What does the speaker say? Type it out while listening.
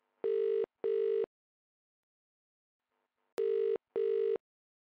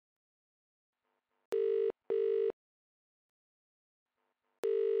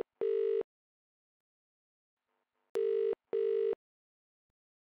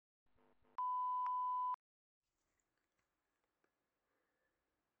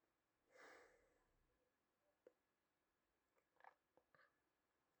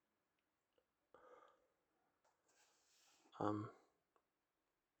Um,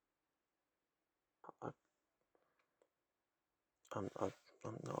 I, I'm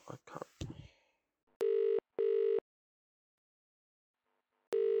not. I can't.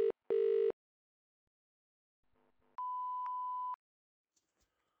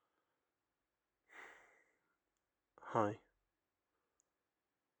 Hi.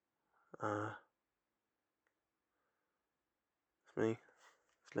 It's me.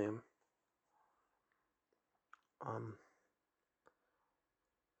 It's Liam.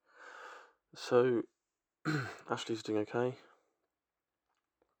 So Ashley's doing okay.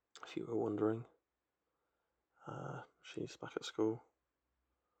 If you were wondering, she's back at school.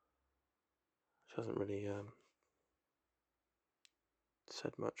 She hasn't really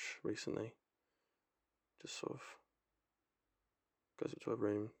said much recently. Just sort of goes up to her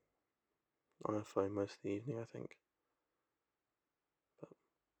room on her phone most of the evening, I think.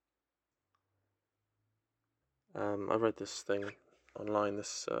 But I read this thing online,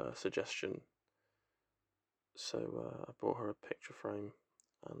 this suggestion. So I bought her a picture frame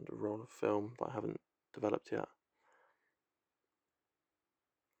and a roll of film that I haven't developed yet.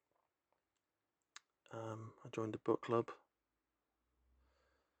 I joined a book club.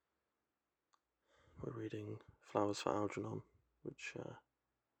 We're reading Flowers for Algernon, which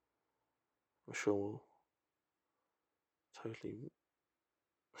I'm sure will totally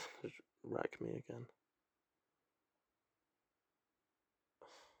wreck me again.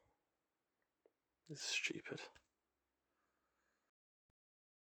 It's stupid.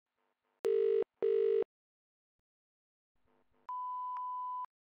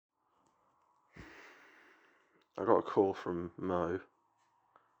 I got a call from Mo.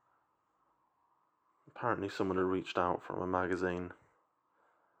 Apparently someone had reached out from a magazine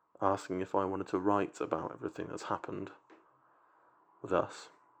asking if I wanted to write about everything that's happened with us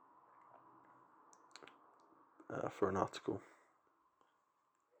for an article.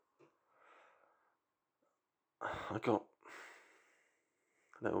 I got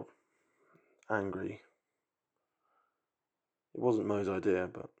a little angry. It wasn't Mo's idea,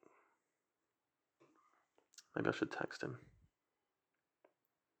 but maybe I should text him.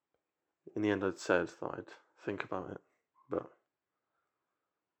 In the end, I'd said that I'd think about it, but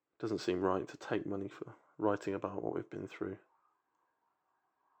it doesn't seem right to take money for writing about what we've been through. It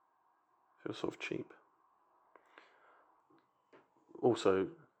feels sort of cheap. Also,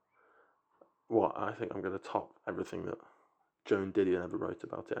 I think I'm going to top everything that Joan Didion ever wrote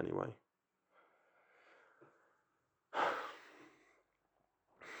about it anyway.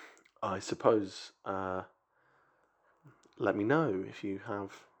 I suppose, let me know if you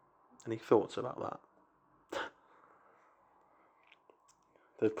have any thoughts about that.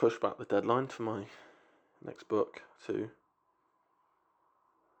 They've pushed back the deadline for my next book to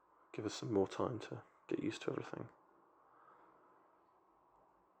give us some more time to get used to everything.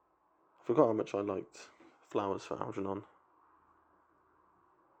 I forgot how much I liked Flowers for Algernon.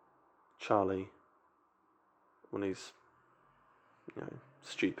 Charlie, when he's,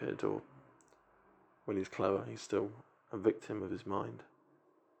 stupid, or when he's clever, he's still a victim of his mind.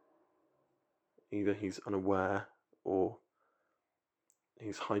 Either he's unaware or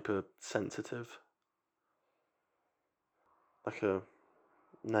he's hypersensitive, like a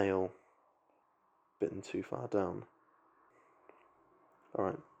nail bitten too far down.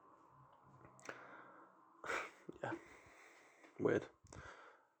 Alright. Yeah. Weird.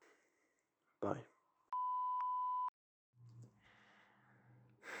 Bye.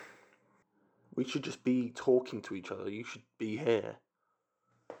 We should just be talking to each other. You should be here.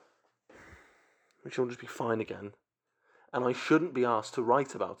 We should all just be fine again. And I shouldn't be asked to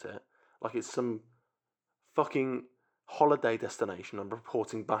write about it like it's some fucking holiday destination I'm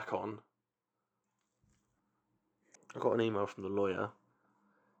reporting back on. I got an email from the lawyer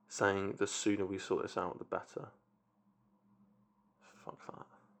saying the sooner we sort this out, the better. Fuck that.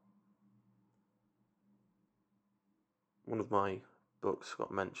 One of my books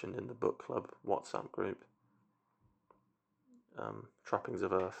got mentioned in the book club WhatsApp group. Trappings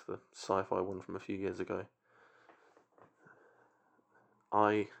of Earth, the sci-fi one from a few years ago.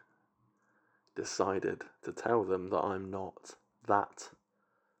 I decided to tell them that I'm not that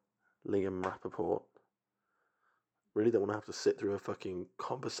Liam Rappaport. Really don't want to have to sit through a fucking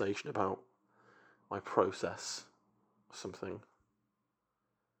conversation about my process or something.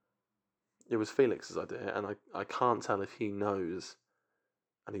 It was Felix's idea, and I can't tell if he knows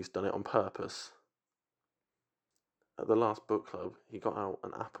and he's done it on purpose. At the last book club, he got out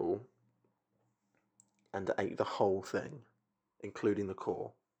an apple and ate the whole thing, including the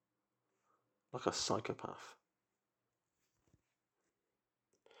core, like a psychopath.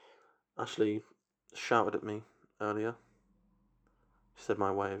 Ashley shouted at me earlier She said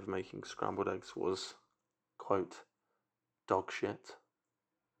my way of making scrambled eggs was, quote, dog shit.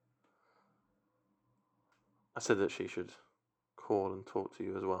 I said that she should call and talk to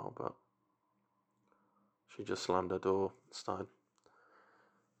you as well, but she just slammed her door and started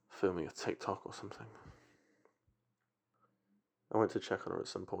filming a TikTok or something. I went to check on her at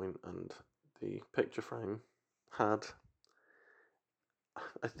some point, and the picture frame had,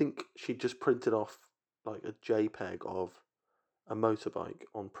 I think she just printed off like a JPEG of a motorbike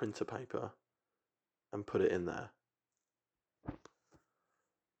on printer paper and put it in there.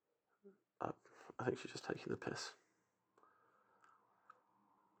 I think she's just taking the piss.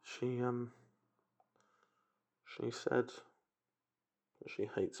 She said that she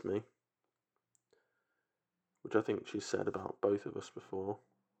hates me, which I think she said about both of us before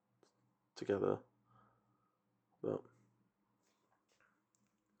together, but it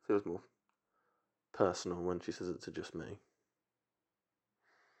feels more personal when she says it to just me.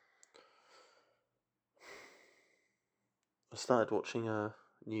 I started watching a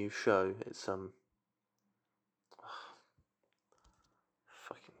new show. It's fucking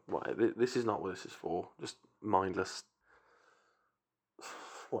why? This is not what this is for. Just mindless.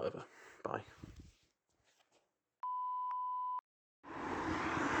 Whatever. Bye.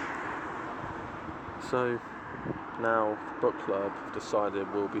 So now book club have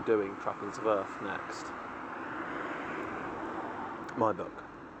decided we'll be doing Trappings of Earth next. My book.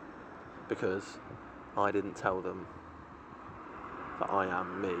 Because I didn't tell them that I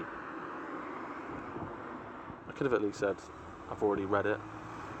am me. I could have at least said, I've already read it,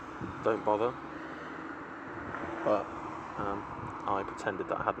 don't bother. But I pretended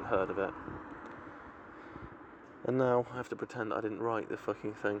that I hadn't heard of it. And now I have to pretend I didn't write the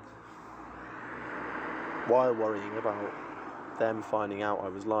fucking thing. While worrying about them finding out I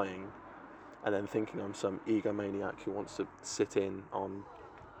was lying, and then thinking I'm some egomaniac who wants to sit in on...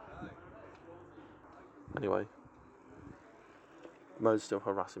 Anyway, Mo's still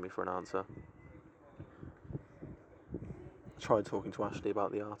harassing me for an answer. I tried talking to Ashley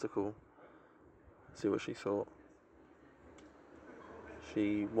about the article, see what she thought.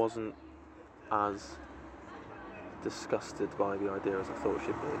 She wasn't as disgusted by the idea as I thought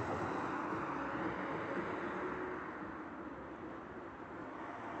she'd be.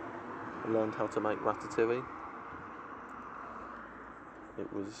 I learned how to make ratatouille.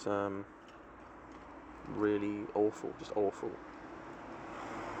 It was really awful, just awful.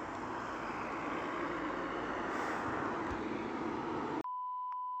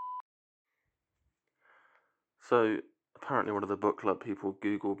 So, apparently one of the book club people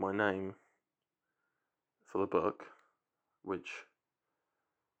Googled my name for the book, which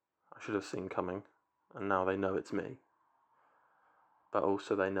I should have seen coming, and now they know it's me. But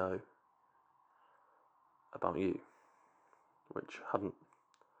also they know about you, which hadn't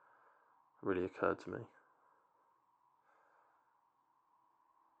really occurred to me.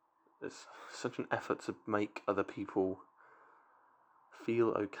 It's such an effort to make other people feel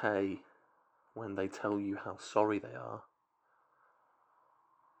okay when they tell you how sorry they are.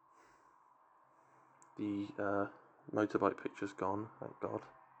 The motorbike picture's gone, thank God.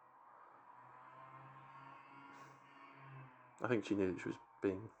 I think she knew that she was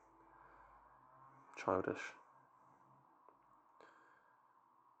being childish.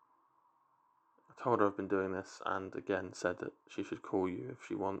 I told her I've been doing this, and again said that she should call you if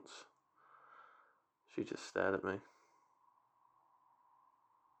she wants. She just stared at me.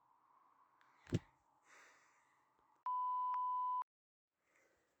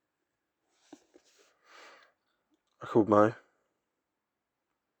 I called Mo.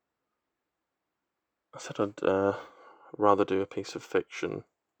 I said I'd rather do a piece of fiction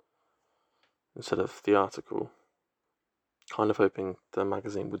instead of the article. Kind of hoping the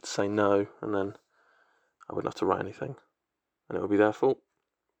magazine would say no, and then I wouldn't have to write anything, and it would be their fault.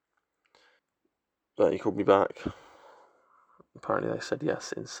 But he called me back. Apparently they said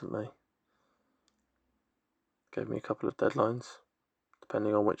yes instantly. Gave me a couple of deadlines,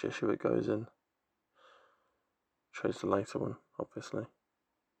 depending on which issue it goes in. Chose the later one, obviously.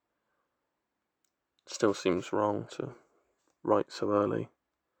 Still seems wrong to write so early.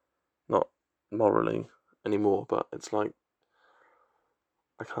 Not morally anymore, but it's like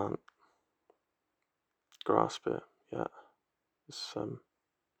I can't grasp it yet. It's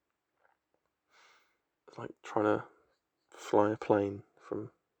like trying to fly a plane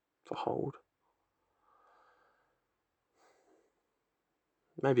from the hold.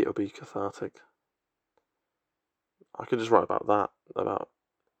 Maybe it'll be cathartic. I could just write about that, about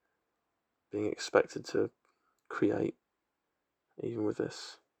being expected to create, even with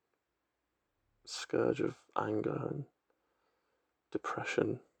this scourge of anger and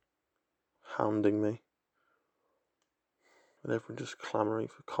depression hounding me, with everyone just clamouring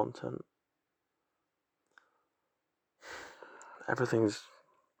for content. Everything's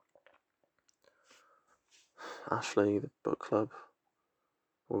Ashley, the book club,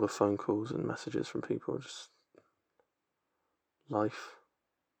 all the phone calls and messages from people, just life.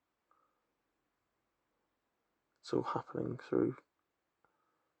 It's all happening through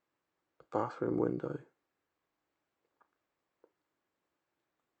a bathroom window.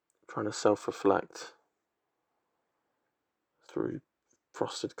 Trying to self-reflect through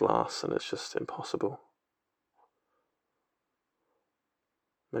frosted glass, and it's just impossible.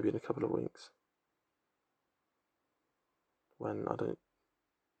 Maybe in a couple of weeks, when I don't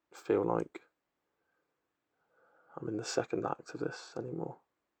feel like I'm in the second act of this anymore.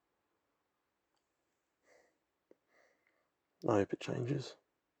 I hope it changes.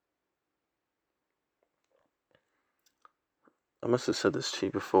 I must have said this to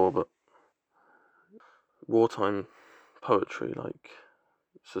you before, but wartime poetry like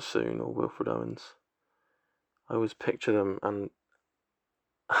Sassoon or Wilfred Owens, I always picture them, and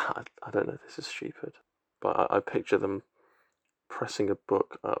I don't know if this is stupid, but I picture them pressing a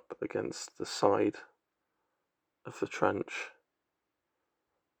book up against the side of the trench,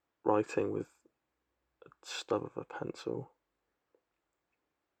 writing with a stub of a pencil,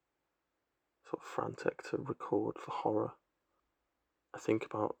 sort of frantic to record the horror. I think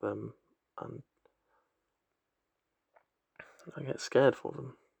about them and I get scared for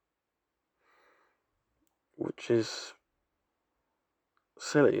them, which is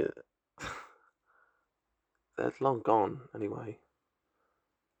silly. They're long gone anyway,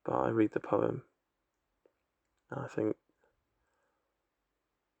 but I read the poem and I think,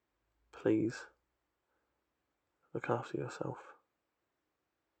 please look after yourself.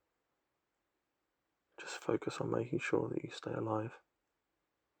 Just focus on making sure that you stay alive.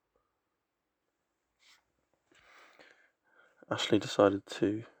 Ashley decided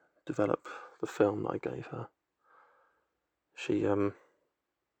to develop the film that I gave her. She,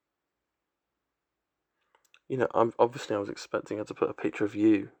 obviously I was expecting her to put a picture of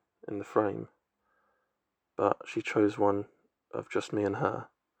you in the frame, but she chose one of just me and her.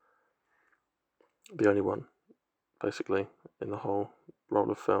 The only one, basically, in the whole roll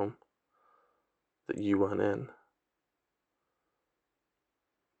of film that you weren't in.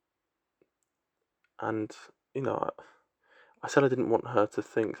 And, I said I didn't want her to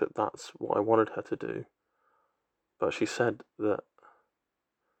think that that's what I wanted her to do, but she said that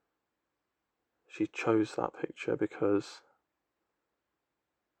she chose that picture because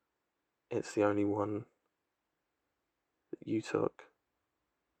it's the only one that you took.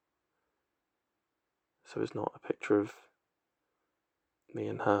 So it's not a picture of me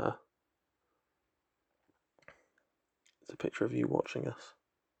and her. It's a picture of you watching us.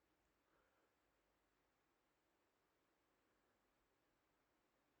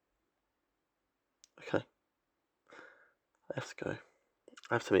 Okay. I have to go.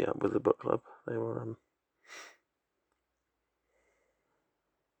 I have to meet up with the book club. They were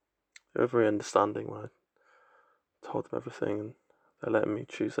very understanding when I told them everything, and they're letting me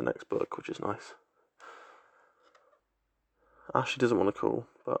choose the next book, which is nice. Ashley doesn't want to call,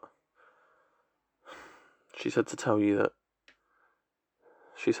 but she said to tell you that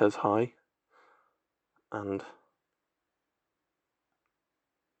she says hi, and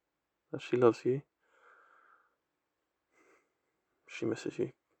that she loves you. She misses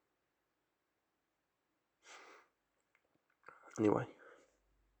you. Anyway,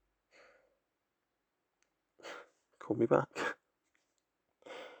 call me back.